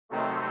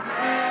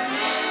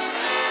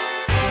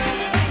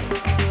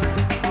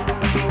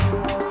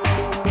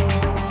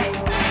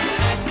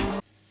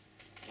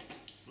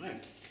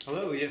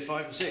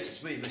5 and 6,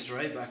 it's me,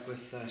 Mr. A, back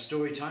with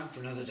story time for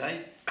another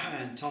day.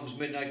 And Tom's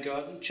Midnight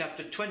Garden,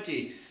 chapter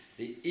 20,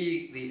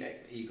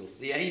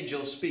 the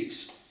Angel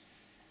Speaks.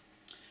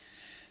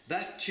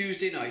 That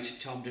Tuesday night,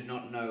 Tom did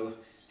not know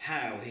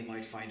how he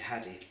might find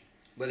Hattie,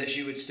 whether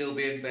she would still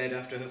be in bed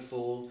after her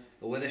fall,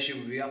 or whether she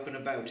would be up and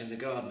about in the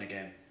garden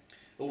again,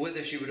 or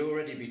whether she would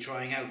already be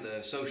trying out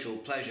the social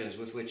pleasures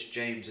with which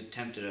James had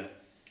tempted her.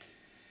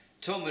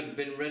 Tom had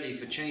been ready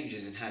for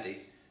changes in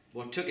Hattie.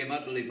 What took him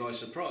utterly by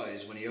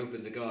surprise when he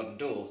opened the garden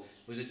door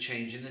was a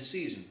change in the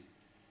season.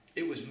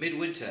 It was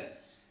midwinter,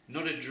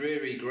 not a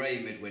dreary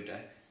grey midwinter,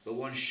 but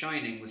one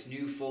shining with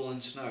new fallen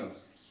snow.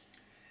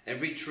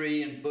 Every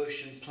tree and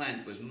bush and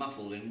plant was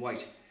muffled in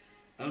white.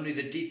 Only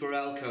the deeper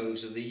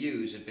alcoves of the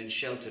yews had been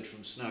sheltered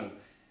from snow,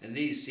 and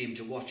these seemed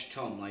to watch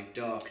Tom like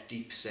dark,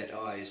 deep-set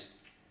eyes.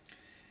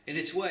 In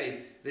its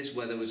way, this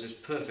weather was as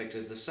perfect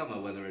as the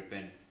summer weather had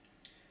been.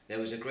 There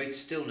was a great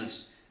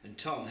stillness, and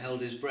Tom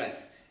held his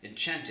breath,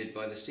 enchanted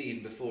by the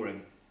scene before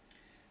him.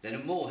 Then a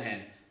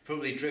moorhen,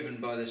 probably driven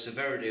by the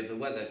severity of the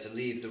weather to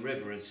leave the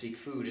river and seek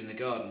food in the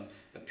garden,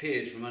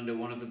 appeared from under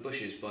one of the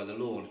bushes by the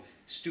lawn,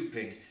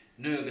 stooping,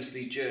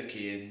 nervously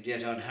jerky and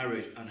yet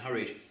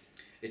unhurried.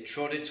 It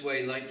trod its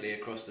way lightly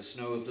across the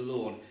snow of the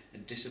lawn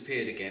and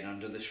disappeared again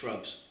under the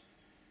shrubs.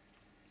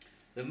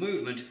 The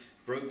movement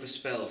broke the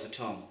spell for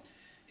Tom.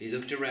 He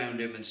looked around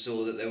him and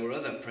saw that there were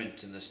other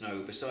prints in the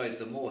snow besides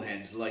the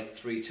moorhen's light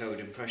three-toed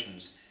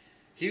impressions.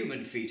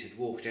 Human feet had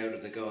walked out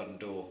of the garden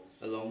door,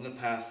 along the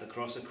path,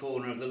 across a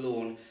corner of the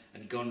lawn,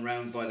 and gone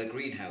round by the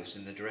greenhouse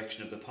in the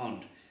direction of the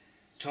pond.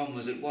 Tom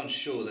was at once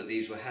sure that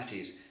these were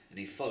Hattie's, and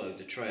he followed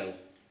the trail.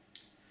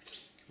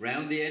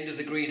 Round the end of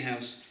the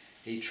greenhouse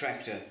he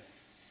tracked her,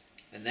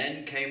 and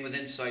then came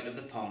within sight of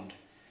the pond.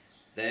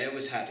 There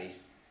was Hattie.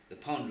 The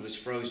pond was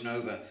frozen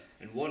over,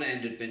 and one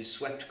end had been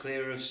swept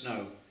clear of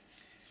snow.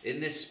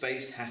 In this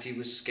space Hattie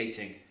was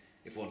skating,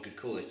 if one could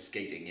call it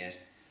skating yet.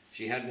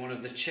 She had one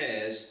of the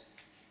chairs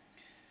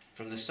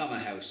from the summer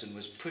house and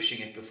was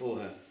pushing it before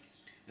her,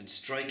 and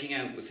striking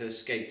out with her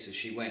skates as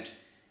she went,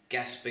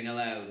 gasping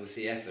aloud with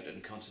the effort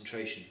and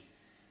concentration.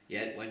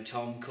 Yet when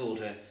Tom called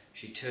her,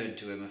 she turned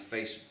to him, a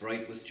face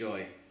bright with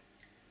joy.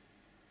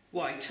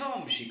 "Why,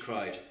 Tom!" she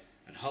cried,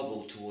 and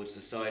hobbled towards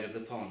the side of the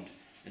pond,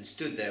 and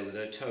stood there with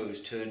her toes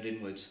turned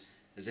inwards,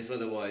 as if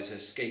otherwise her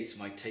skates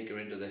might take her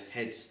into their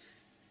heads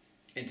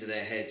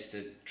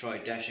to try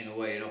dashing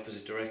away in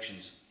opposite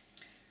directions.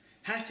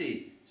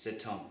 "Hattie," said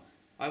Tom,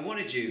 "I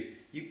wanted you.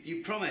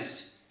 You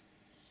promised."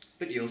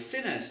 "But you're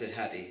thinner," said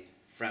Hattie,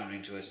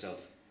 frowning to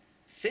herself.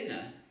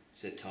 "Thinner?"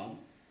 said Tom.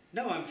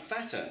 "No, I'm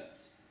fatter."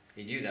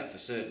 He knew that for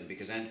certain,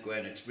 because Aunt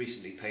Gwen had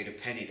recently paid a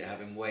penny to have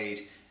him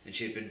weighed, and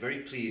she had been very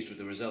pleased with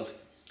the result.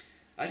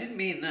 "I didn't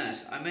mean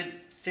that. I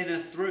meant thinner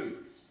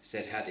through,"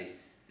 said Hattie,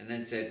 and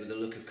then said with a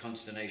look of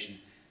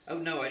consternation, "Oh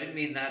no, I didn't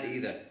mean that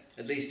either.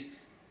 At least,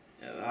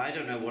 I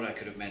don't know what I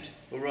could have meant.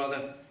 Or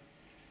rather,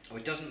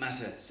 it doesn't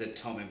matter," said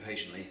Tom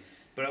impatiently.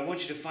 "But I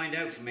want you to find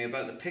out for me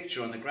about the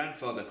picture on the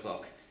grandfather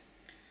clock."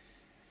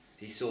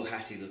 He saw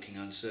Hattie looking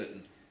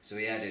uncertain, so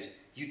he added,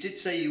 "You did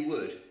say you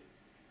would."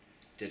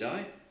 "Did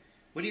I?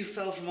 When you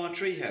fell from our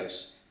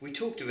treehouse. We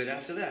talked of it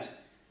after that."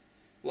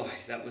 "Why,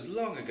 that was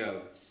long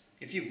ago.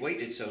 If you've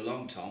waited so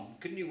long, Tom,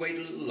 couldn't you wait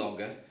a little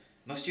longer?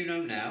 Must you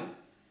know now?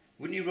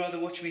 Wouldn't you rather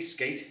watch me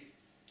skate?"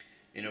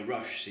 In a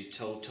rush she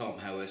told Tom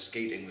how her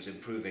skating was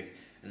improving,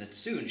 and that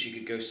soon she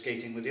could go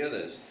skating with the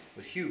others,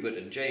 with Hubert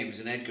and James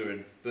and Edgar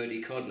and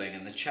Bertie Codling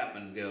and the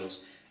Chapman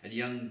girls and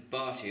young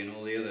Barty and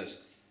all the others.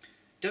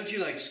 "Don't you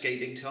like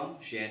skating, Tom?"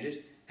 she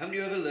ended. "Haven't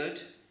you ever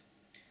learnt?"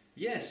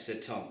 "Yes,"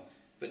 said Tom.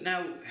 "But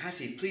now,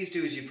 Hattie, please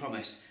do as you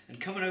promised,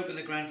 and come and open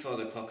the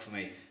grandfather clock for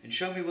me, and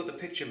show me what the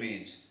picture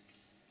means."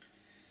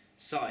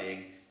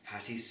 Sighing,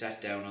 Hattie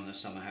sat down on the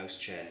summer house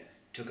chair,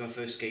 took off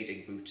her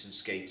skating boots and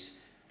skates,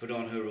 put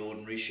on her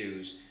ordinary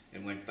shoes,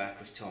 and went back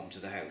with Tom to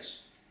the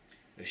house.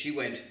 As she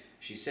went,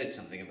 she said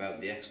something about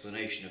the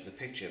explanation of the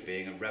picture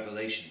being a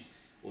revelation,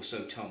 or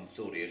so Tom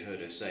thought he had heard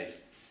her say.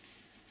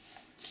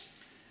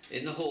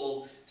 In the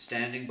hall,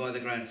 standing by the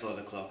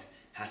grandfather clock,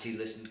 Hattie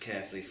listened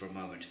carefully for a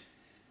moment.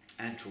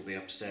 Aunt will be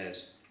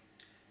upstairs.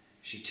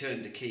 She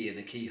turned the key in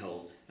the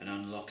keyhole and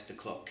unlocked the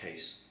clock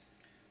case.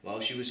 While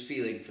she was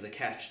feeling for the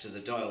catch to the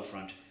dial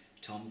front,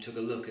 Tom took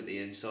a look at the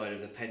inside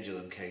of the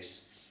pendulum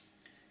case.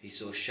 He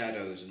saw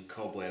shadows and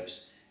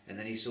cobwebs, and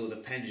then he saw the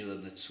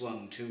pendulum that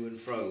swung to and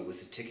fro with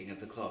the ticking of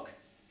the clock.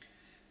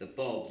 The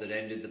bob that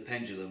ended the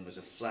pendulum was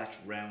a flat,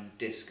 round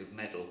disc of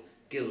metal,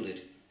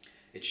 gilded.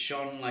 It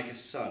shone like a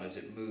sun as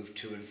it moved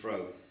to and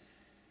fro.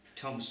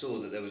 Tom saw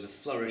that there was a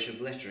flourish of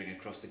lettering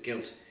across the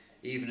gilt,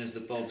 even as the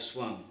bob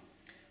swung.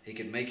 He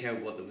could make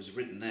out what was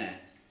written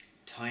there.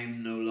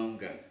 "Time no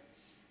longer."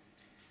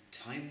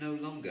 "Time no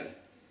longer?"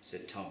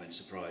 said Tom in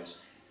surprise.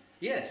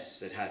 "Yes,"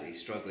 said Hattie,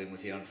 struggling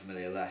with the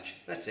unfamiliar latch.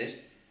 "That's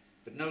it.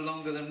 But no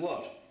longer than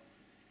what?"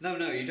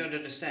 No, you don't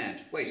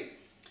understand. Wait."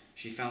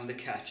 She found the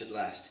catch at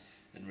last,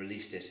 and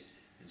released it,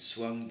 and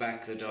swung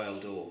back the dial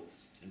door,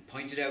 and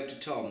pointed out to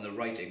Tom the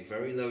writing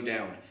very low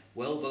down,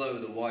 well below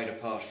the wide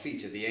apart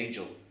feet of the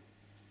angel.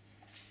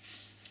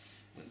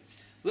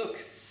 Look,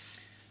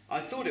 I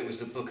thought it was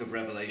the book of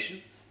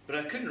Revelation, but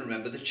I couldn't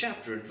remember the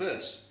chapter and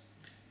verse.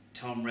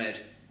 Tom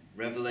read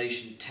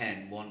Revelation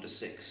 10,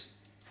 1-6.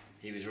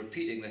 He was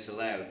repeating this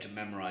aloud to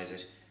memorize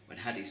it when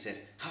Hattie said,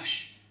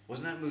 "Hush!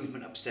 Wasn't that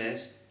movement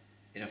upstairs?"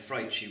 In a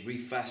fright, she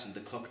refastened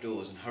the clock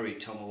doors and hurried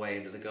Tom away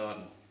into the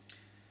garden.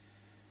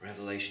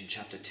 Revelation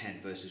chapter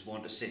 10, verses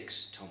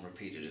 1-6, Tom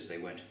repeated as they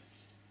went.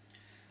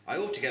 "I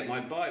ought to get my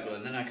Bible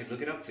and then I could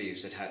look it up for you,"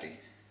 said Hattie,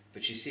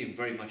 but she seemed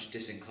very much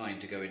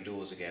disinclined to go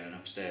indoors again and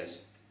upstairs.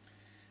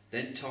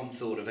 Then Tom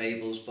thought of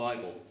Abel's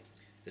Bible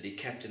that he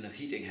kept in the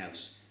heating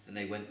house, and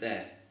they went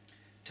there.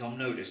 Tom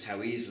noticed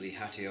how easily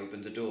Hattie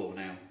opened the door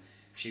now.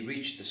 She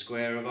reached the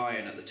square of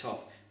iron at the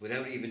top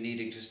without even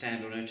needing to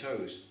stand on her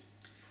toes.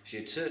 She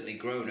had certainly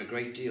grown a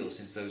great deal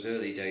since those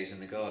early days in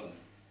the garden.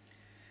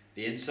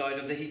 The inside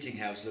of the heating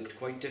house looked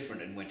quite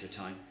different in winter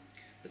time.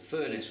 The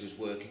furnace was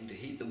working to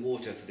heat the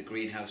water for the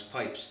greenhouse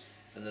pipes,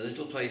 and the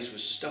little place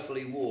was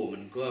stuffily warm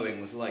and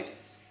glowing with light.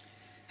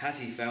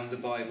 Hattie found the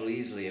Bible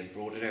easily and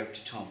brought it out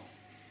to Tom.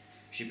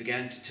 She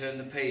began to turn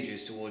the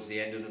pages towards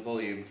the end of the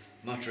volume,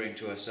 muttering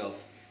to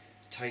herself,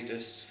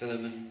 Titus,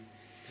 Philemon,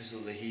 Epistle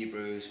of the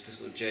Hebrews,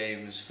 Epistle of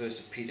James, 1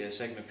 of Peter,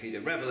 2 of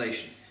Peter,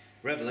 Revelation.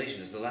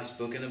 Revelation is the last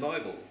book in the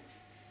Bible.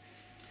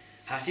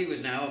 Hattie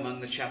was now among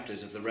the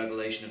chapters of the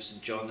Revelation of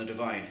St. John the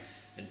Divine,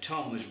 and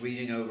Tom was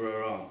reading over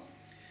her arm.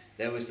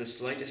 There was the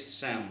slightest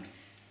sound,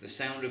 the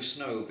sound of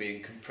snow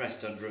being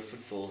compressed under a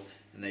footfall,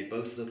 and they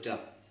both looked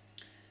up.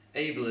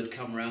 Abel had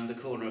come round the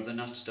corner of the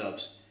nut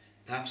stubs.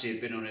 Perhaps he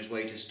had been on his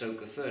way to stoke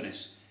the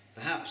furnace.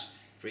 Perhaps,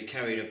 for he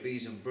carried a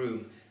besom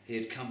broom, he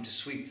had come to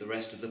sweep the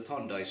rest of the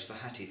pond ice for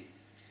Hattie.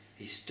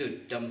 He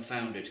stood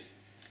dumbfounded.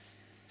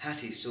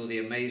 Hattie saw the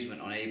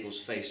amazement on Abel's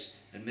face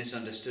and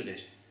misunderstood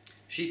it.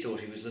 She thought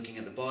he was looking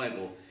at the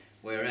Bible,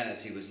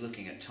 whereas he was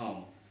looking at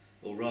Tom,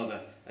 or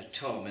rather at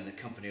Tom in the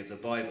company of the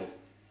Bible.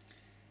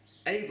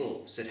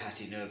 "Abel," said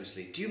Hattie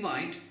nervously, "do you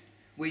mind?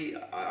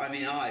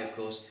 I, of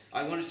course.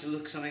 I wanted to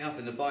look something up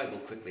in the Bible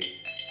quickly."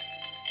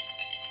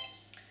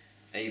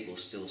 Abel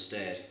still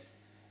stared.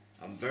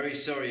 "I'm very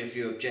sorry if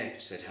you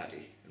object," said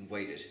Hattie, and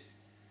waited.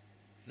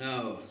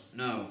 No.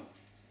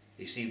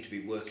 He seemed to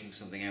be working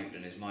something out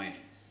in his mind.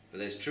 "For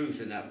there's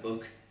truth in that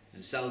book,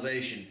 and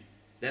salvation.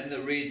 Them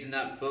that reads in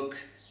that book,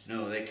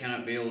 no, they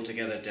cannot be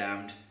altogether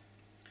damned."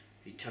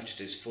 He touched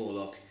his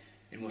forelock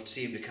in what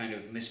seemed a kind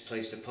of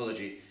misplaced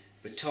apology,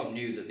 but Tom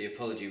knew that the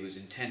apology was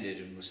intended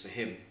and was for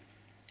him.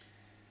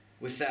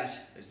 With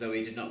that, as though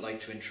he did not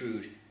like to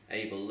intrude,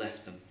 Abel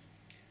left them.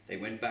 They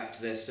went back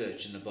to their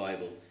search in the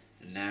Bible,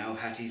 and now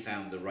Hattie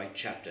found the right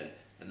chapter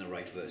and the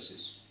right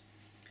verses.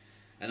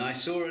 "And I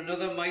saw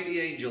another mighty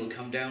angel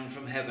come down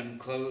from heaven,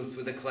 clothed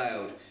with a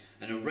cloud,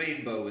 and a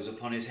rainbow was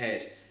upon his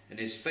head, and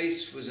his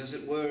face was as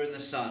it were in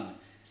the sun,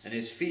 and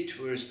his feet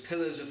were as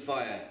pillars of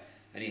fire,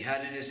 and he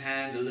had in his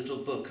hand a little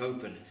book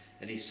open,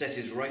 and he set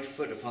his right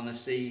foot upon the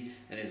sea,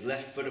 and his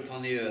left foot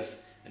upon the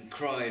earth, and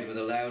cried with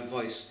a loud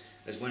voice,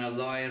 as when a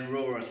lion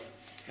roareth.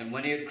 And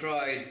when he had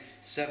cried,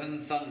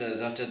 7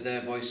 thunders uttered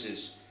their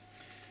voices.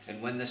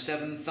 And when the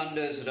 7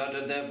 thunders had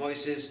uttered their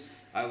voices,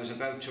 I was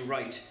about to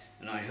write,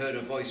 and I heard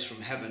a voice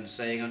from heaven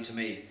saying unto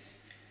me,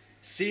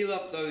 Seal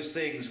up those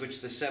things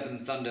which the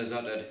 7 thunders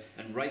uttered,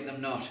 and write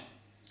them not.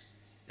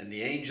 And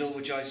the angel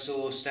which I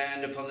saw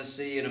stand upon the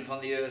sea and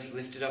upon the earth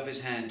lifted up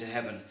his hand to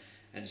heaven,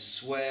 and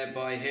sware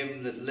by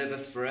him that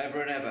liveth for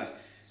ever and ever,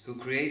 who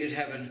created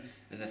heaven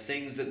and the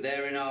things that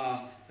therein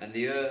are, and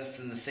the earth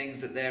and the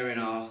things that therein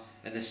are,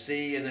 and the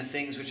sea and the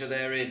things which are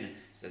therein,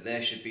 that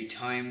there should be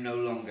time no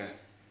longer.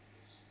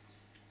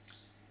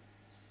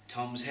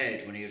 Tom's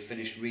head, when he had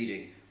finished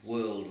reading,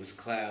 whirled with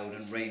cloud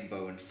and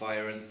rainbow and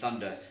fire and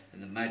thunder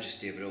and the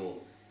majesty of it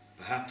all,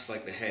 perhaps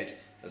like the head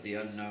of the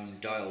unknown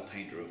dial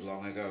painter of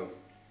long ago.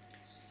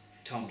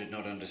 Tom did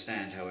not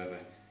understand, however,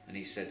 and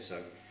he said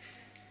so.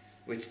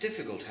 "Well, it's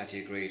difficult," Hattie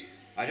agreed.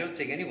 "I don't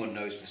think anyone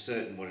knows for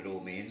certain what it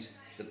all means.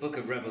 The book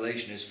of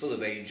Revelation is full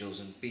of angels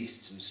and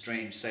beasts and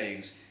strange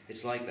sayings.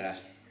 It's like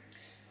that.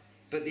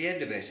 But the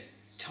end of it,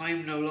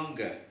 time no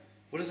longer.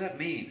 What does that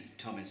mean?"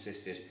 Tom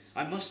insisted.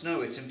 "I must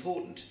know, it's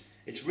important.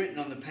 It's written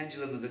on the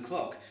pendulum of the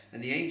clock,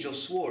 and the angel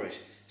swore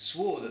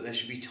that there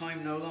should be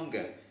time no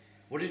longer.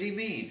 What did he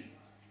mean?"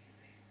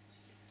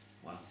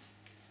 Well, I'll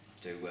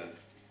have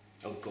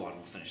to... go on,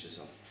 we'll finish this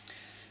off.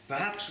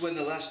 "Perhaps when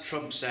the last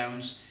trump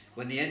sounds,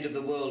 when the end of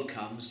the world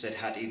comes," said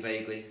Hattie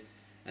vaguely,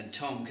 and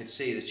Tom could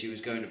see that she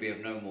was going to be of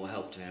no more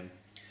help to him.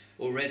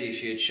 Already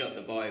she had shut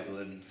the Bible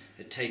and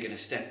had taken a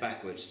step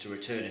backwards to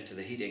return it to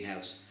the heating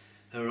house.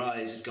 Her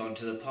eyes had gone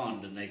to the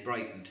pond and they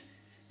brightened.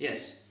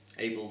 Yes,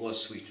 Abel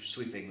was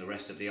sweeping the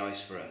rest of the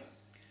ice for her.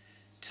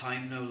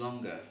 "Time no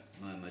longer,"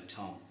 murmured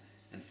Tom,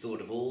 and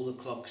thought of all the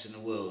clocks in the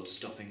world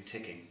stopping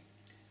ticking.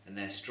 And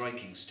their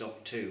striking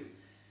stopped too,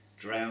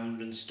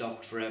 drowned and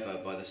stopped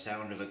forever by the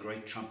sound of a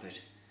great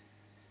trumpet.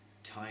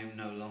 "Time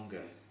no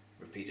longer,"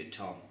 repeated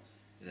Tom,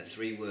 and the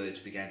 3 words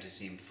began to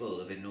seem full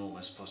of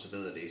enormous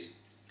possibilities.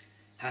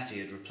 Hattie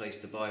had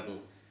replaced the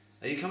Bible.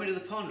 "Are you coming to the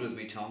pond with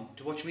me, Tom,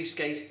 to watch me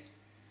skate?"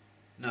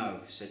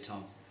 "No," said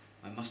Tom.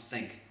 "I must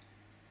think."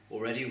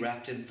 already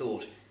wrapped in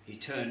thought, he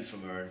turned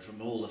from her and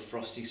from all the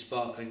frosty,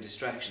 sparkling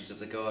distractions of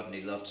the garden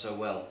he loved so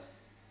well,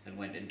 and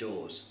went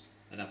indoors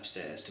and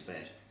upstairs to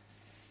bed.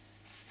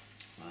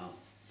 Well,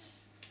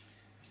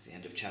 that's the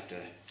end of chapter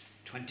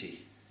 20.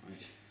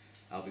 Right.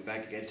 I'll be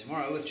back again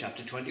tomorrow with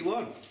chapter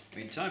 21.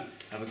 Meantime,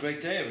 have a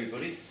great day,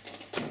 everybody.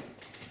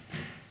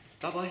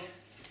 Bye-bye.